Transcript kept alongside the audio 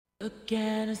Look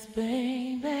at us,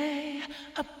 baby,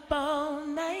 up all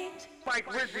night,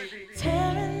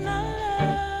 tearing my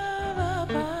love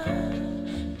apart.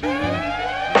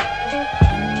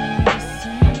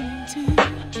 Listen to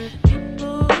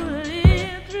people who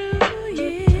live through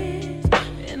years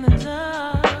in the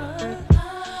dark.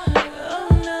 Oh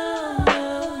no, no,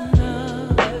 no.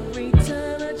 Every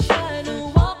time I try to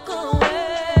walk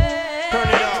away,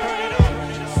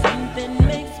 something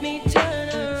makes me turn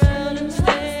around and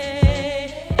stay.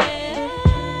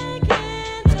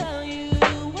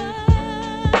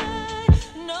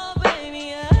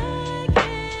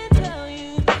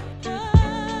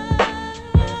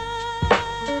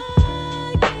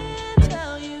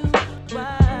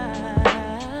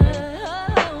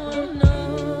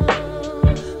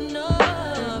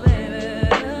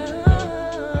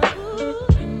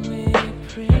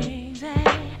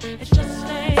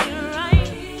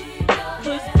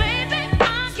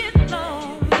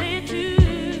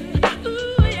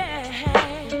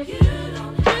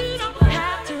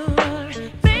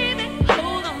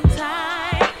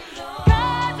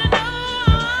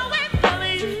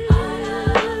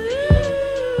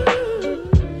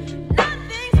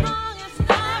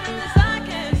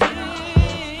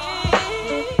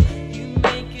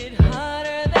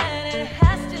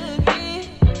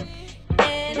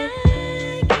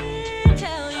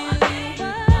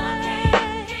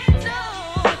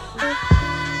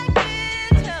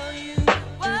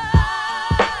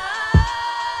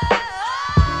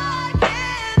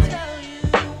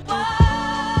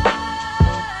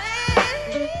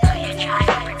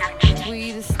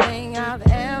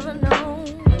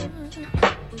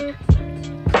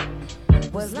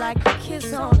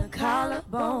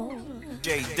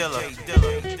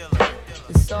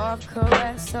 The soft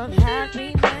caress of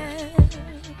happiness,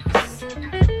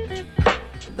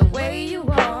 the way you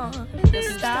are, the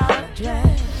style of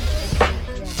dress.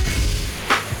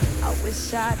 I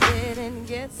wish I didn't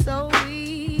get so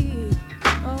weak.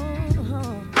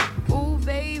 Oh,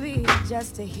 baby,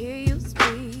 just to hear you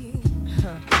speak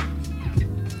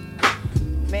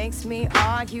makes me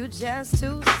argue just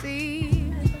to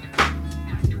see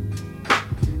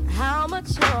how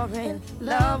much you're in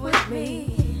love with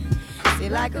me. See,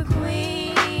 like a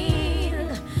queen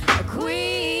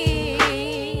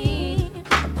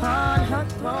upon her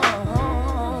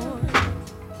throne.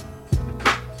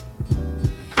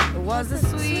 It was the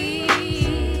sweetest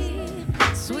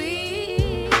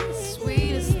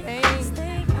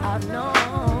thing I've known.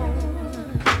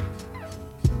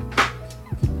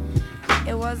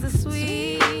 It was the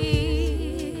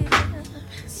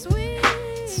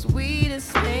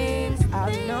sweetest things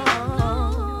I've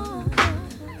known.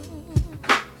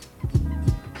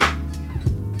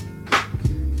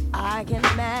 I get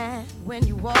mad when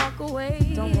you walk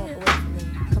away. Don't walk away from me.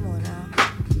 Come on now.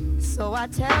 So I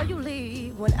tell you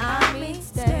leave when I mean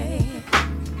stay.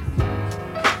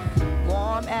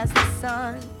 Warm as the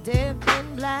sun, dipped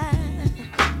in black.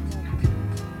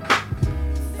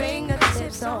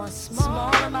 Fingertips on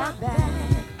small of my back.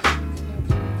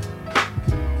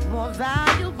 More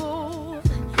valuable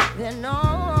than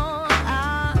all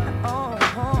I own.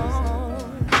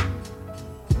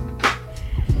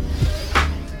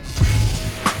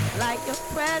 Like a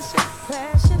precious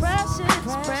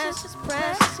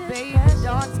baby,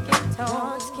 dark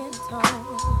skin tone.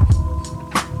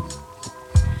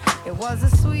 It was a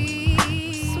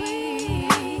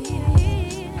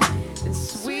the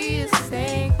sweetest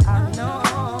thing I've known.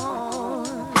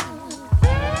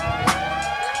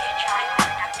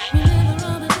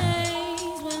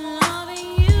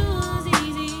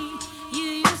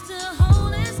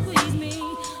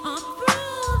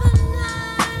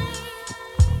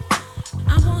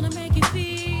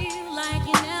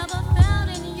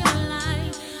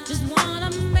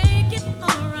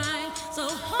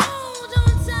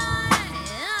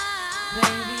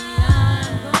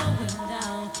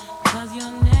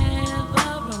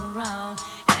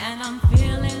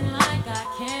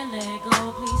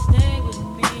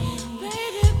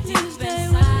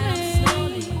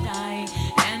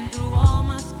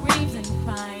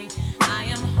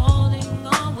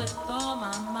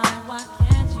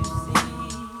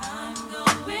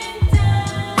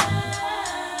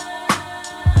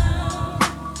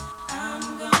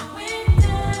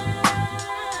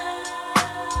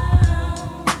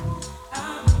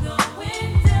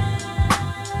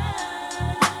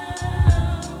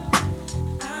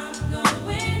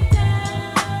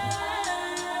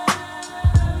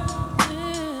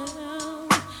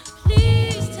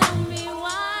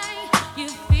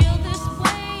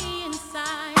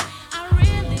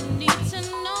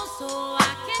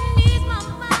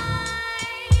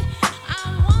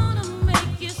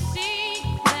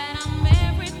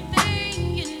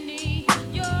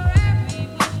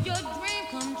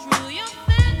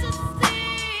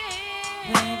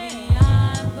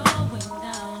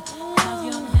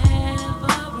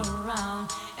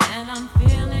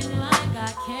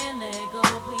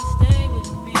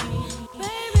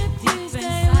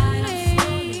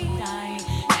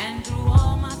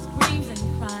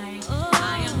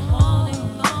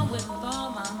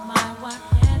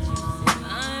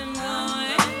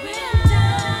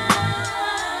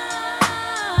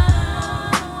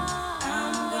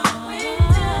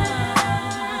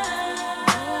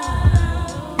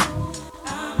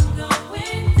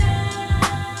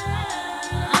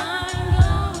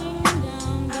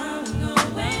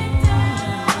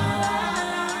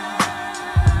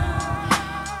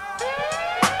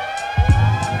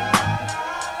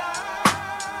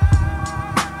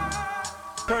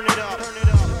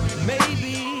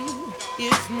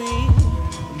 me,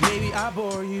 maybe I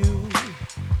bore you.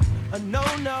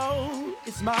 No,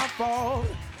 it's my fault,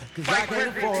 cause I can't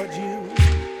afford you.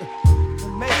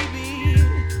 Maybe,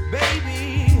 baby,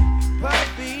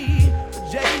 Puffy,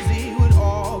 Jay-Z would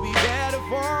all be better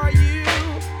for you,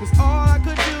 cause all I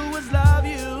could do was love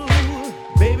you.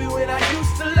 Baby, when I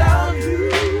used to love you,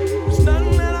 there's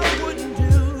nothing that I wouldn't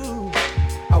do.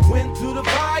 I went through the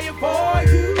fire for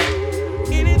you,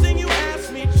 anything you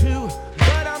asked me to,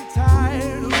 but I'm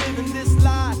tired of living this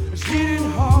lie. It's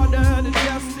getting harder to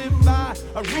justify.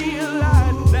 I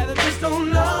realize that I just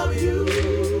don't love you,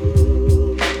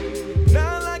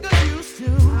 not like I used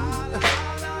to.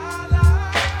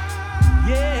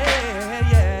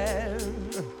 Yeah, yeah.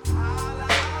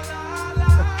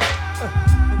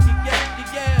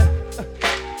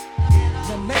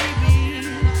 Now maybe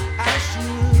I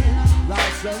should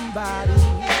love somebody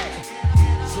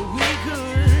so we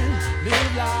could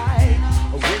live like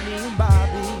Whitney and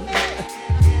Bobby.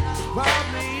 It's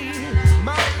probably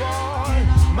my fault,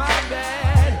 my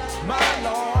bad, my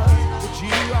loss, but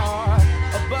you are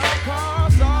above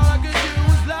cause. All I could do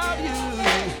was love you.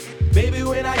 Baby,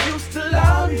 when I used to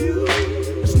love you,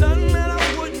 there's nothing that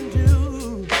I wouldn't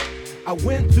do. I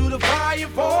went through the fire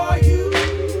for you,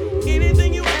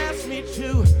 anything you asked me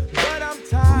to, but I'm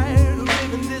tired of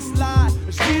living this lie.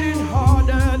 It's getting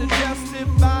harder to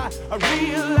justify. I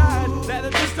realize that I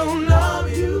just don't love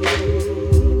you,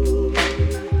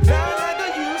 not like I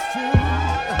used to.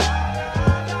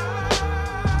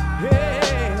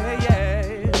 Yeah, yeah.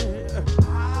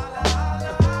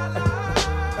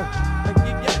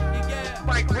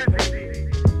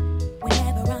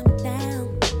 Whenever I'm down,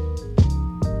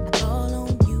 I call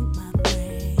on you, my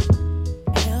friend.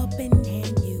 Helping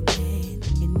hand you can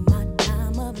in my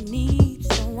time of need.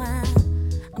 So I'm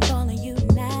calling you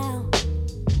now,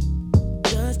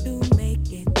 just to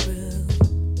make it through.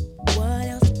 What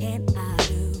else can I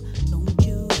do? Don't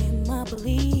you hear my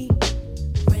plea?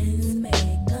 Friends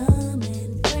may come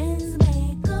and friends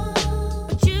may go,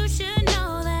 but you should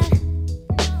know that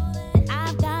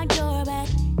I've got your back.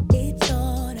 It's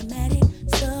automatic,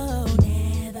 so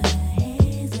never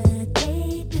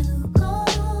hesitate to call.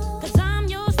 'Cause I'm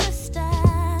your sister,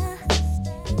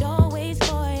 and always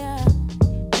for you.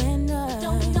 And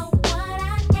don't know what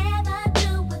I'd ever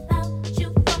do without you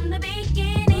from the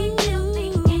beginning to the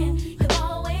end. You've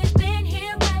always been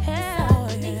here right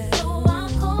beside me, so I'll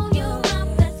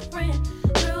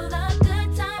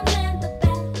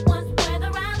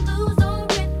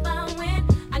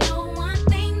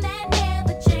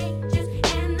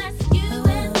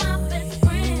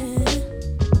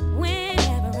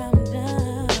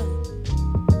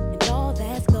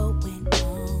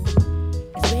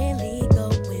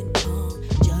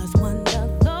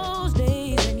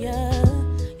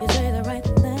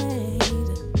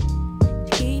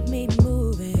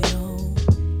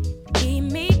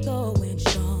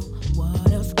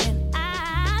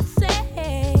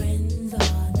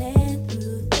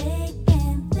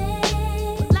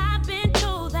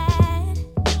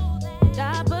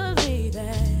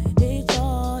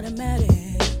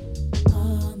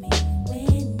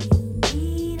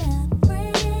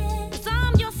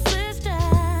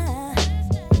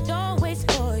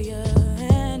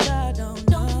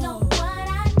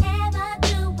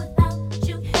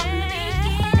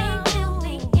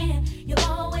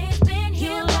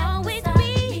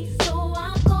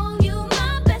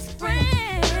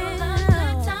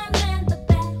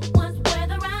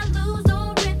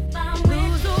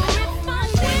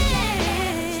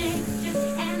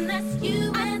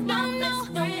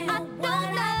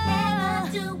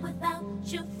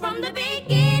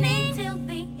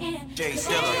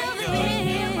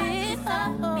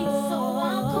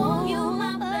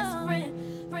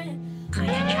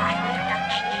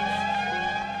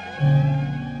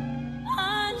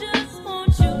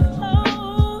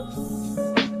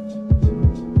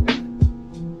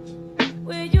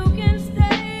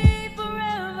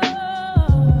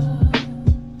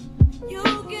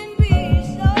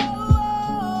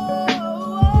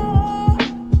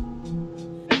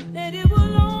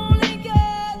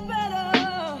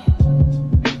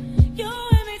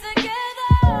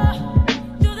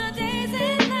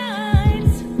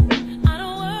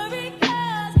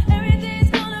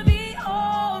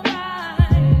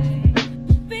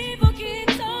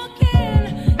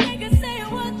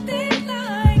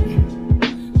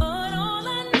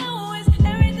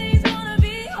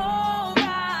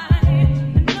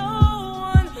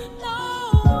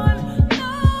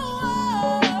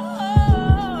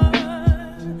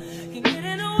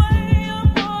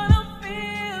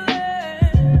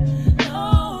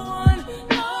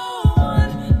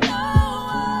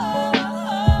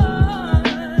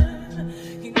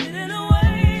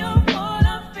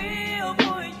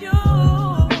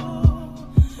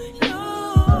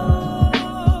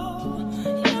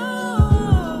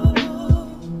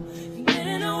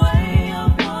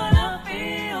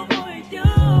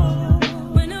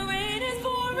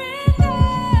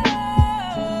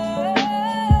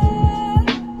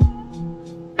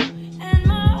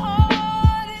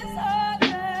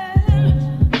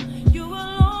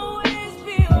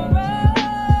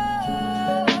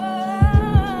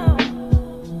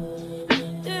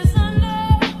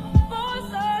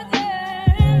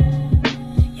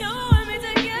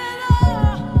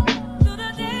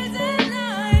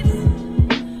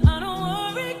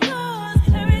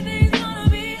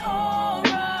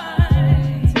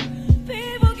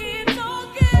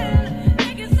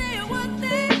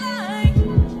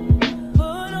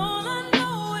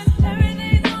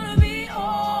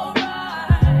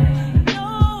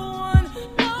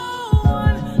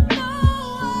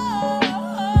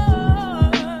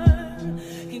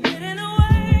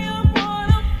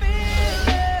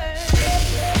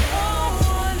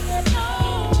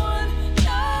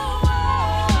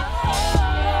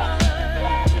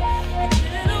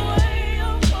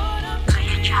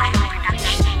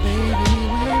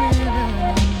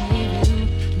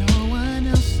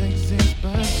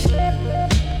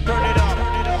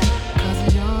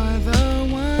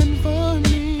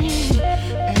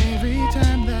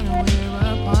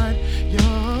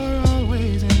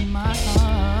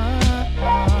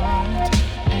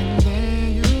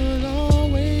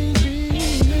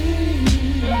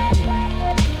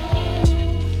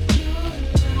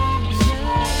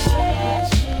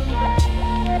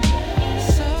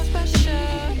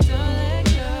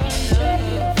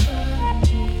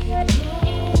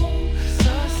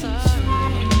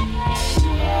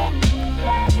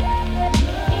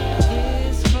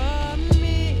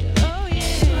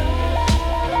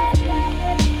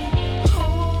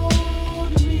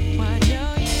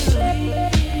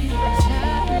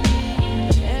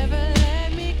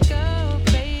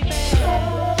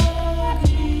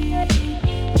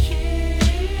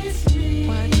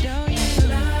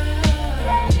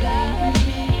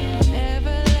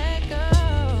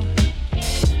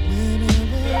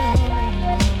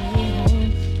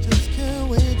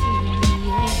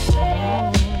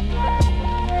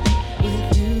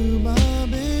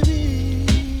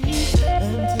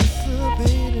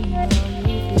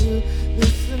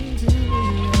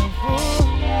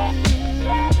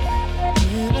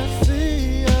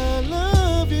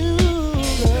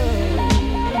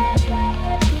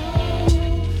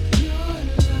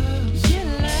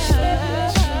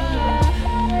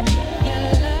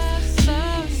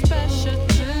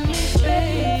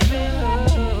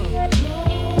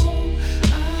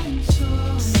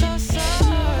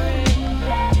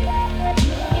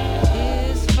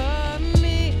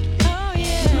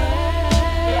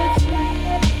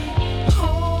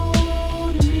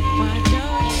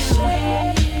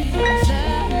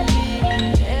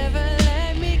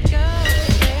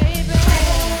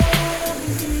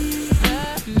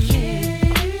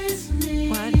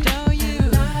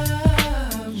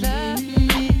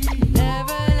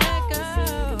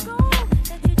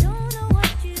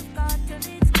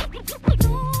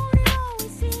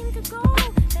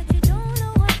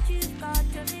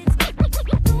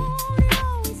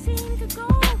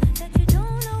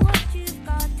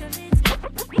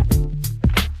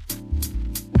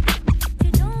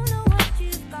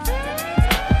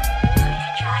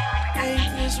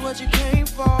this what you came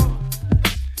for?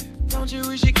 Don't you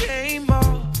wish you came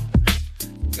more?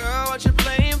 Girl, what you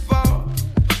playing for?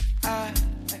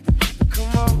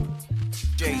 Come on.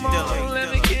 Come on,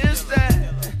 let me kiss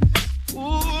that. Ooh,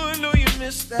 I know you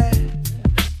missed that.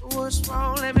 What's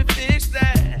wrong? Let me fix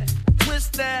that.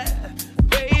 Twist that.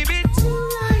 Baby,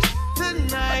 tonight's the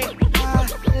night I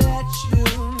let you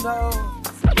know.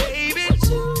 Baby,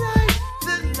 tonight's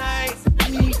the night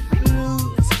we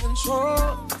lose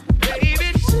control. Baby,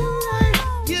 tonight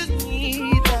you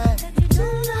need that.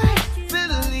 Tonight,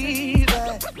 believe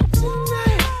that.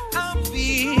 Tonight I'll be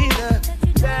the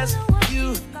best you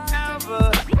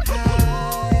ever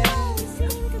had.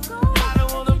 I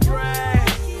don't wanna brag,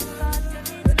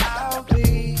 but I'll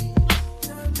be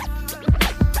the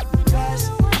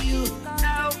best you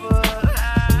ever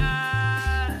had.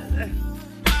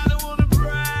 I don't wanna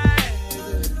brag,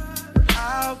 but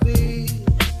I'll be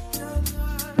the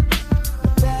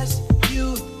best you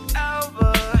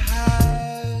ever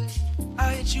had. I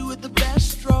hit you with the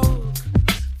best stroke,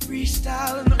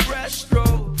 freestyle in the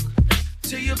breaststroke,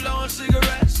 till you're blowing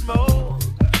cigarette smoke,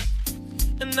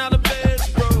 and now the bed's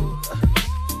broke.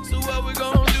 So what we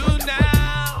gonna do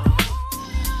now?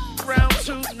 Round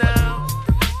two now.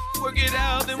 Work it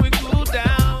out, then we cool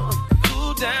down,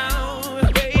 cool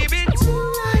down. Baby,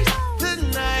 tonight's the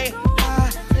night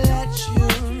I let you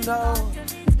know.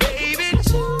 Baby,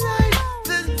 tonight's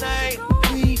the night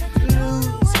we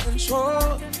lose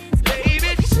control.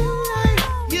 Baby, tonight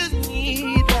you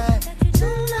need that.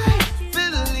 Tonight,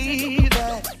 believe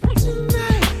that.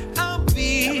 Tonight I'll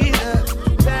be the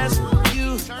best you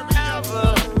ever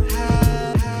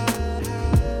had.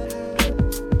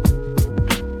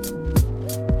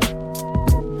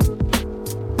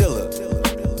 Dilla.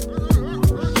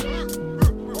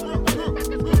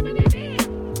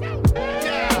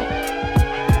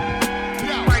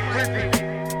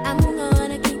 I'm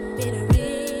gonna keep it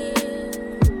real.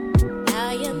 How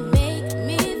you make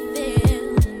me feel,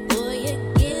 boy, you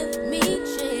give me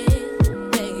chills,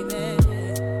 baby.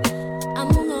 I'm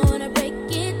gonna break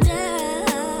it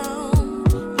down.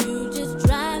 You just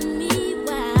drive me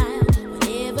wild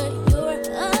whenever you're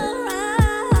around.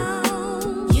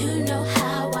 You know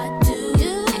how I do,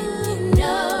 and you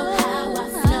know how I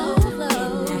flow.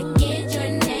 Can I get your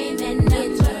name and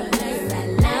number? I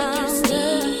like your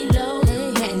Steelo,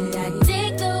 and I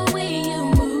dig the way you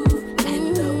move and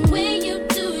the way you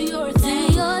do your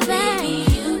thing. Baby,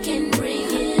 you can bring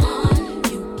it on,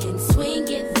 you can swing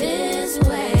it this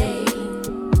way.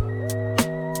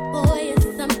 Boy, it's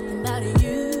something about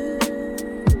you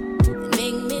that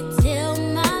make me tell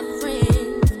my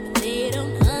friends, but they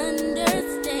don't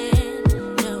understand.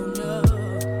 No,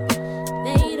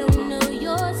 they don't know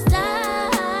your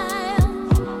style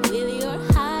with your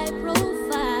high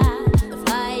profile, the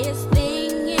flyest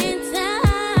thing in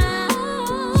town.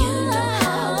 You know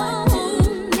how I do,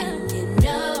 and you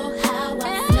know how I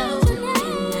flow. Can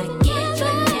I get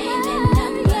your name and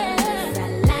number? I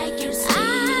like your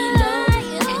Steelo,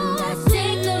 and I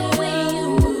dig the way you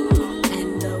move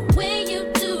and the way you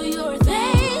do your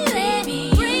thing. Baby,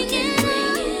 bring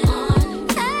it on,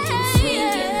 can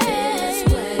swing it this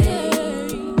way.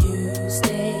 You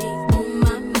stay on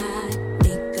my mind,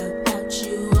 think about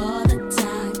you all the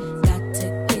time. Got to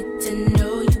get to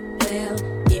know you well.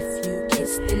 If you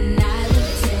kiss, then I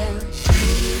will tell.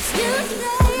 You stay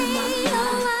on my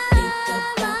mind, think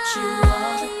about you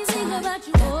all the time. Got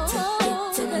to get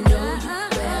to know you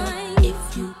well. If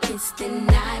you kiss, then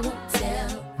I will tell.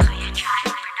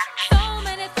 So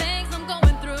many things I'm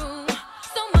going through,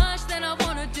 so much that I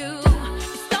wanna do.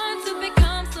 It's starting to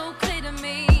become so clear to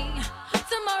me.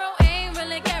 Tomorrow ain't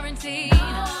really guaranteed.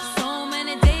 So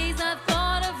many days I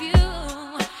thought of you.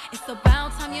 It's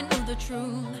about time you knew the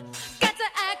truth. Got to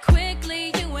act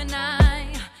quickly, you and I,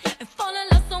 and fall in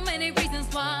love. So many reasons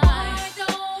why. So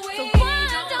why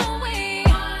don't we?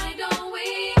 Why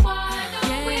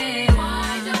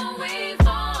don't we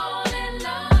fall in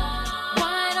love?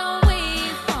 Why don't we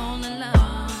fall in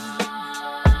love?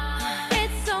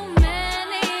 It's so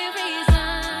many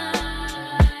reasons.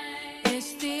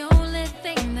 It's the only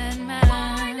thing that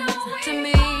matters to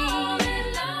me.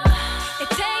 It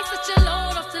takes such a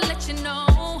load off to let you know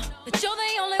that you're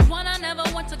the only one I never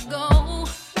want to go.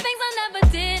 Things I never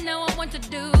did, now I want to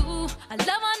do. A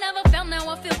love I never felt, now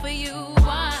I feel for you.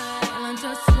 Why? Willing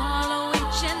to swallow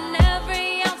each and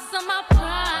every ounce of my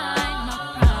pride, my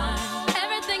pride.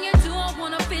 Everything you do, I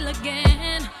wanna feel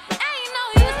again. Ain't no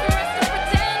use for us to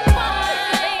pretend. Why?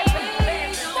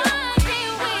 Why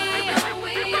can't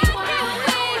we? Why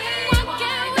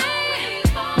can't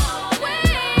we?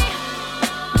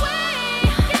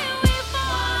 Can we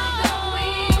fall?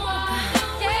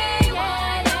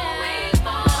 Yeah.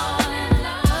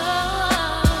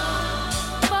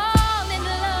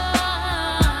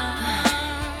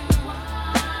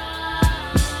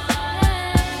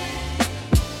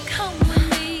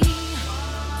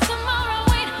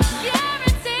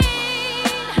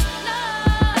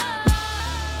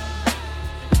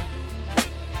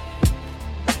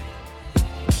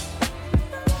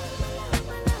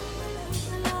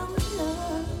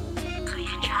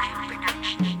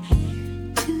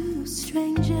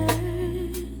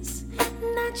 strangers,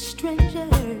 not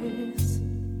strangers,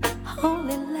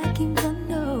 only lacking the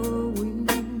knowing.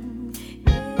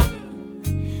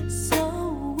 Yeah. So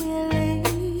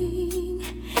willing,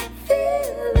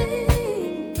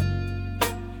 feeling,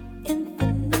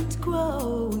 infinite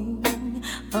growing.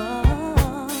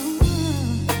 Oh,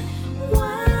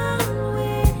 while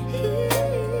we're here,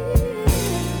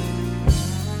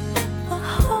 the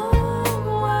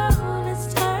whole world is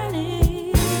turning.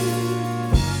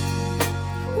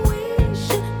 We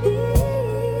should be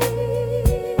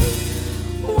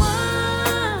one,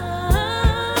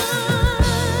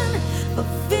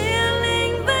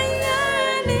 fulfilling the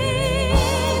yearning.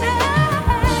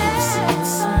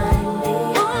 Inside me,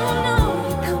 oh no,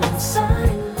 come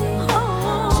inside me.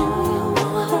 Do you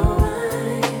wanna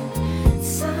ride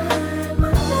inside my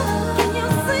love? Can you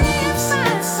see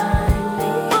inside me?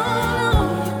 Oh no,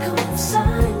 come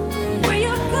inside me. Where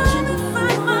you gonna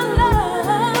find my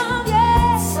love?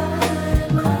 Yeah, inside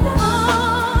my love.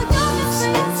 Oh, you can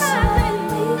see inside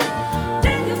me.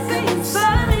 Can you see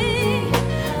inside me?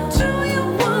 Do you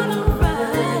wanna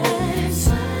ride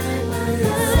inside my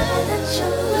love? Let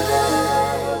your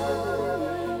love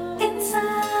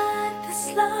inside this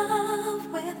love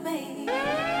with me.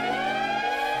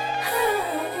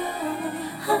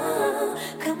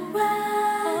 Come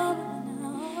right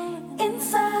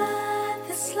inside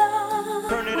this love.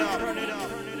 Turn it up, turn it up,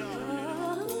 turn it up.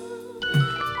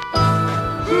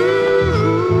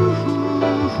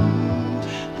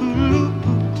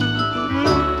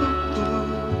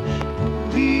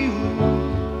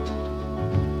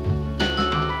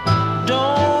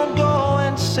 Don't go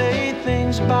and say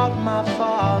things about my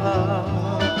father.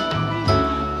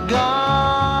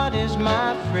 God is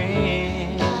my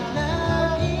friend.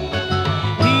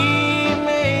 He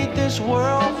made this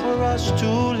world for us to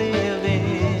live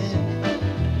in.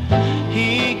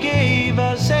 He gave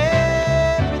us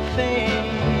everything,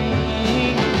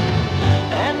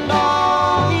 and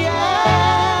all he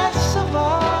asks of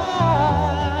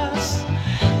us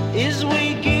is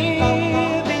we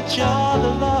give each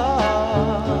other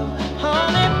love.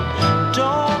 Honey,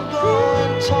 don't go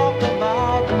and talk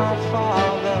about my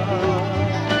father.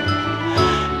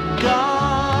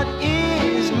 God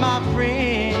is my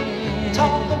friend.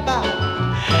 Talk about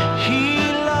he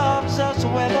loves us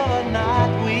whether or not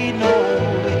we know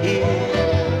it,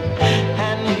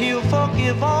 and he'll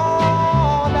forgive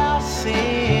all our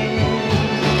sins.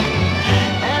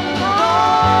 And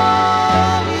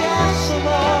all he asks of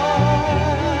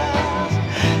us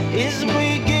is we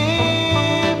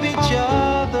give each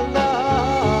other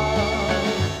love.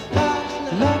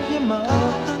 Love your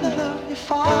mother, love your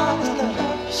father,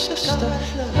 love your sister,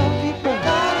 love your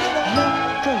brother,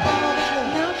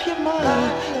 love your mother,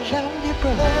 love your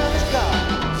brother. Let's go.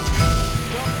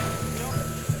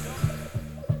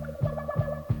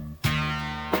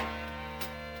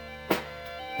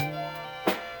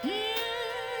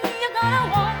 You're gonna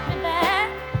want me back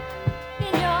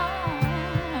in your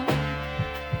arms.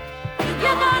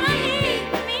 You're gonna need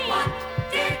me one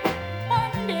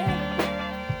day.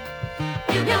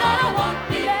 You're gonna want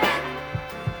me back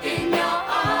in your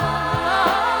arms.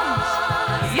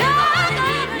 You're gonna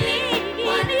need me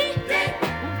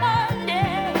one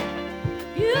day.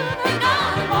 You're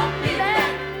gonna want me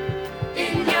back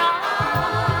in your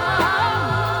arms.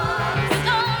 It's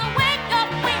gonna wake up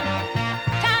when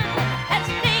time has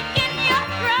taken your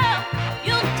breath.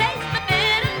 You'll taste the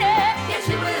bitterness. Yes,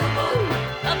 you will.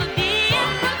 Of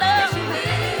being alone. Yes, you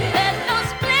will. There's no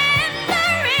splendor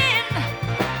in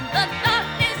the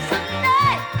darkness of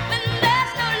night when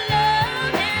there's no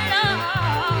love in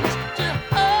arms to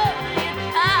hold you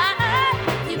tight.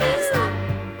 You better stop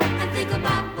and think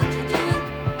about what you're doing.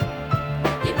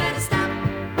 You better stop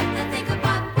and think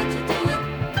about what you're doing.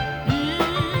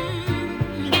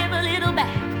 Give a little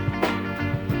back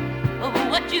of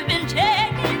what you've been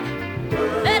taking.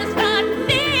 Better start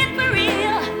being for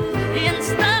real and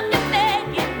stop your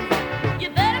begging. You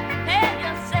better prepare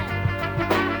yourself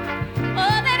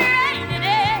for that rainy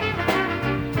day.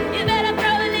 You better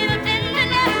throw a little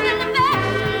tenderness in the back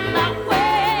my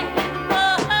way.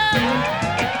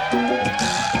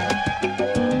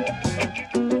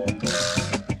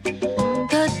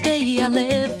 The day I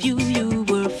left you, you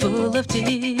were full of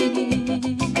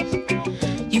tears.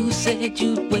 You said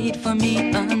you'd wait for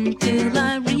me until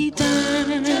I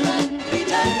returned.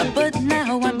 But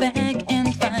now I'm back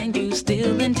and find you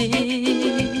still in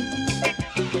tears.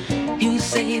 You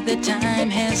say the time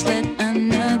has let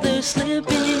another slip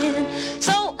in.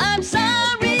 So I'm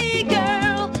sorry,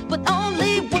 girl, but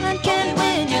only one can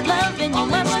win. You're loving, you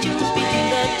must choose between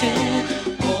the two.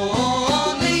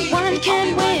 One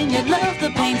can win, your love, the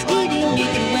pain's eating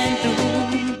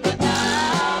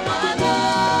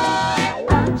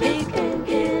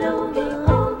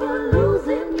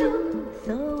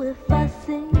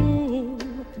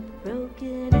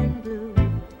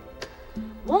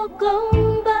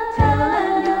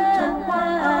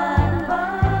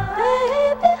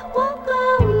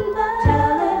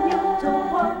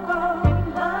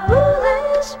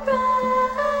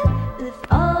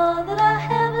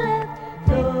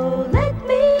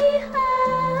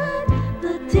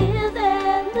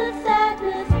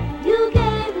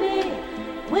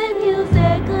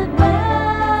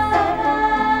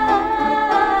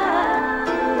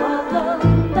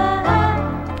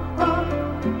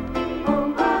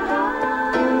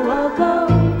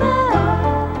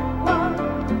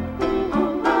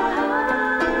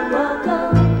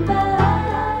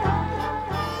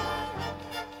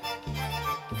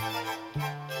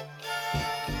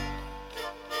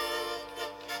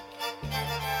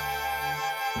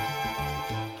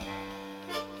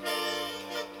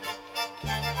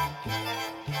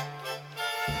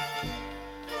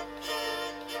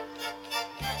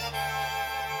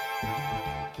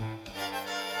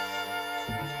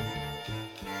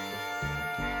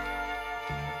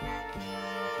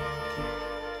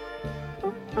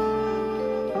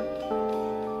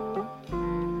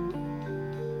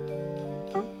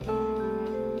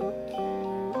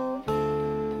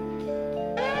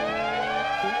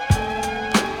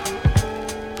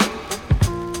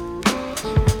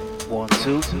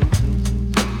 2.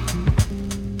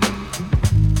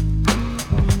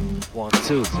 1,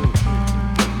 2.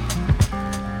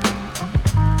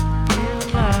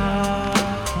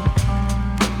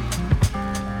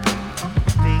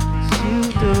 Things you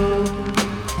do,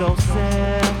 don't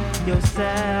sell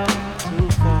yourself to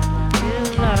fall in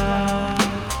love.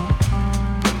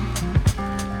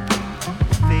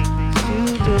 Things you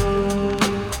do.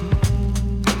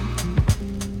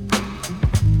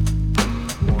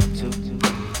 1,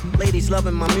 2. Ladies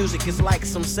loving my music, it's like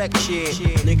some sex shit.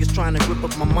 Niggas trying to grip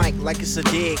up my mic like it's a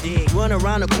dig. Run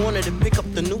around the corner to pick up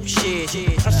the new shit.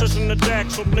 I says in the deck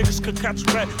so niggas could catch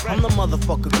rat. I'm the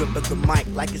motherfucker gripping the mic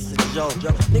like it's a joke.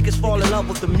 Niggas fall in love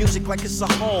with the music like it's a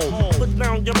hole. Put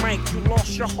down your mic, you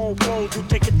lost your whole road. You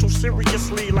take it too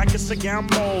seriously like it's a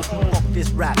gamble. Fuck this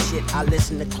rap shit, I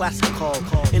listen to classical.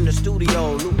 In the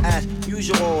studio, new as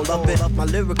usual. Love it, my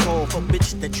lyrical for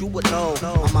bitches that you would know.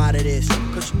 I'm out of this,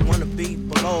 cause you wanna be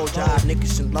below. Jive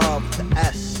niggas in love with the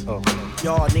S.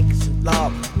 Y'all niggas in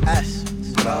love with S.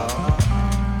 Love.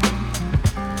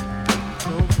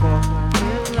 Don't fall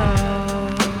in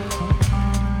love.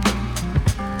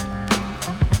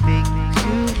 Things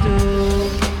you do,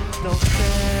 don't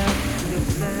sell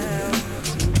yourself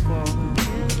to fall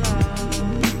in love.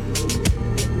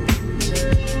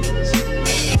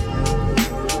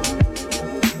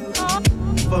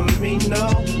 For me, no.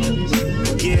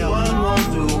 Yeah, one won't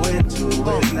do it, two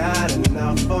is not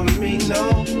enough. For me, no.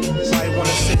 Might wanna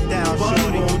sit down, shorty.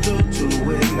 One won't do,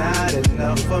 two is not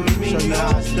enough. For me, show you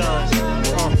how it's done.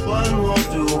 One won't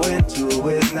do it, two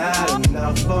is not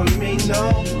enough. For me, no.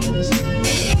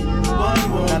 One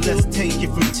won't. Now let's take it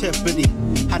from Tiffany.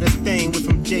 How this thing went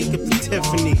from Jacob to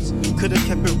Tiffany's. Could've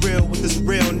kept it real with this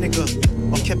real nigga,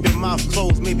 or kept your mouth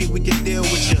closed. Maybe we could deal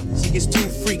with you. See, it's two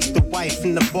freaks, the wife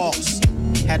and the boss.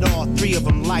 Had all three of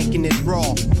them liking it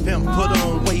raw. Pimp put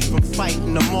on weight from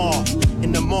fighting them all.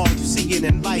 In the mall, you see it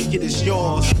and like it, it's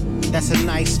yours. That's a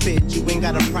nice fit, you ain't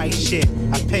got a price shit.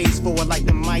 I pays for it like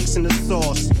the mics and the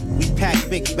sauce. We pack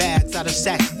big bags out of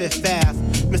Saks Fifth Ave.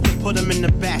 Mister put them in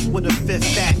the back with a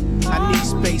fifth act. I need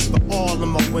space for all of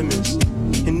my women's.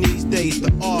 In these days,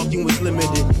 the arguing's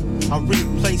limited. I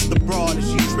replace the broad if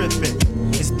she trippin'.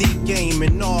 It's the game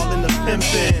and all in the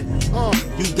pimpin'.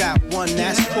 You got one,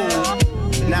 that's cool.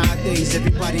 Nowadays,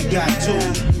 everybody got two.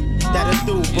 That'll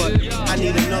do, but I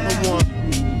need another one.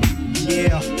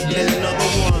 Yeah, then another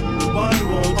one. One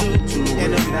won't do, two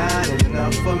and it's not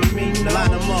enough for me, no.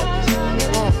 Line them up.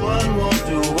 One won't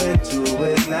do it, two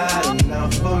is not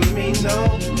enough for me, no.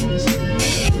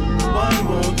 One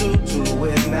won't do, two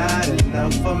is not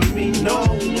enough for me, no.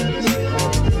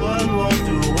 One won't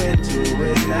do it, two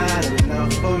is not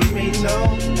enough for me, no.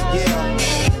 Yeah.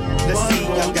 Let's see,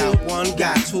 I got one,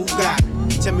 got two, got.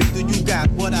 Tell me, do you got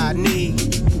what I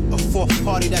need? A fourth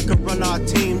party that could run our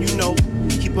team, you know.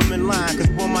 Keep them in line, cause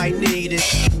one might need it.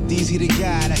 Easy the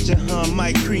guy that your hun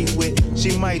might creep with.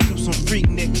 She might do some freak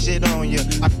nick shit on you.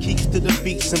 I keep to the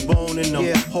beats and boning them.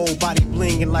 Yeah, whole body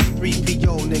blingin' like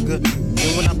 3PO, nigga.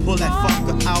 And when I pull that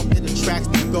fucker out, it attracts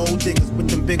the gold diggers with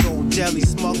them big old jelly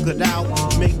smokered out.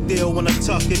 Make deal when I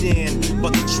tuck it in.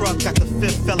 But the truck got the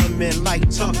fifth element like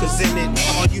Tucker's in it.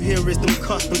 All you hear is them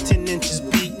custom 10 inches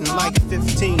beating like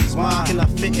 15s. Why can I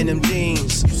fit in them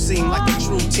jeans? You seem like a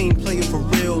true team player for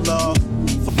real, love.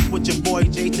 Fuck with your boy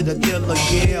Jay to the Dilla,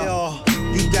 yeah.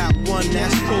 You got one,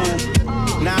 that's cool.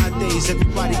 Nowadays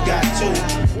everybody got two.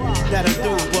 That'll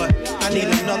do, but I need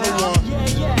another one.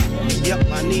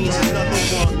 Yep, I need another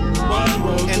one. One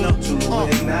won't and a two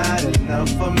is not enough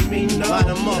for me, no. Line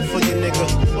them up for you, nigga.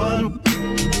 One,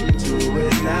 two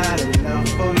is not enough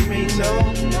for me, no.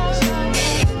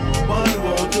 One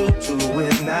won't do, two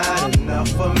is not enough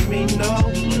for me, no.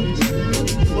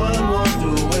 One won't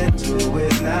do it, two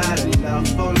is not enough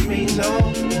for me, no.